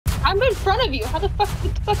I'm in front of you. What the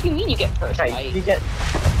fuck you mean you get first? Okay, you get.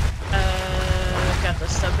 Got the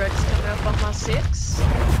subrex coming up on my 6.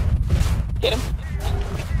 Get him.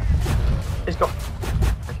 He's got.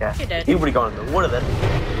 Okay. He did. He would have gone in the water then.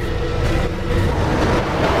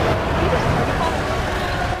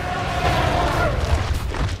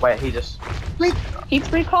 Wait, he just. He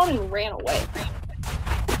 3-called and ran away.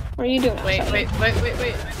 What are you doing? Wait. outside?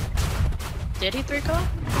 Wait. Did he 3-call?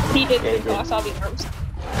 He did Yeah, he 3-call. I did. saw the arms.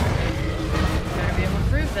 Better be able to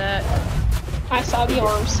prove that. I saw the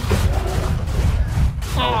arms.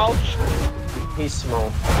 Ouch. He's small.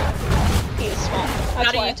 He is small. That's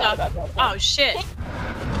How do why I you thought talk? about that. Oh shit.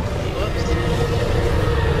 Whoops.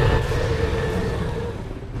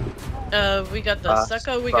 We got the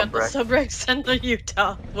Succo, we got the Subrex, and the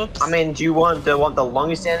Utah. Whoops. I mean, do you want the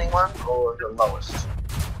longest standing one or the lowest?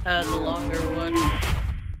 The longer one.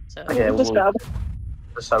 So, Okay, The well, sub.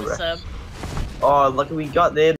 the Subrex. sub. Oh, look, we got there.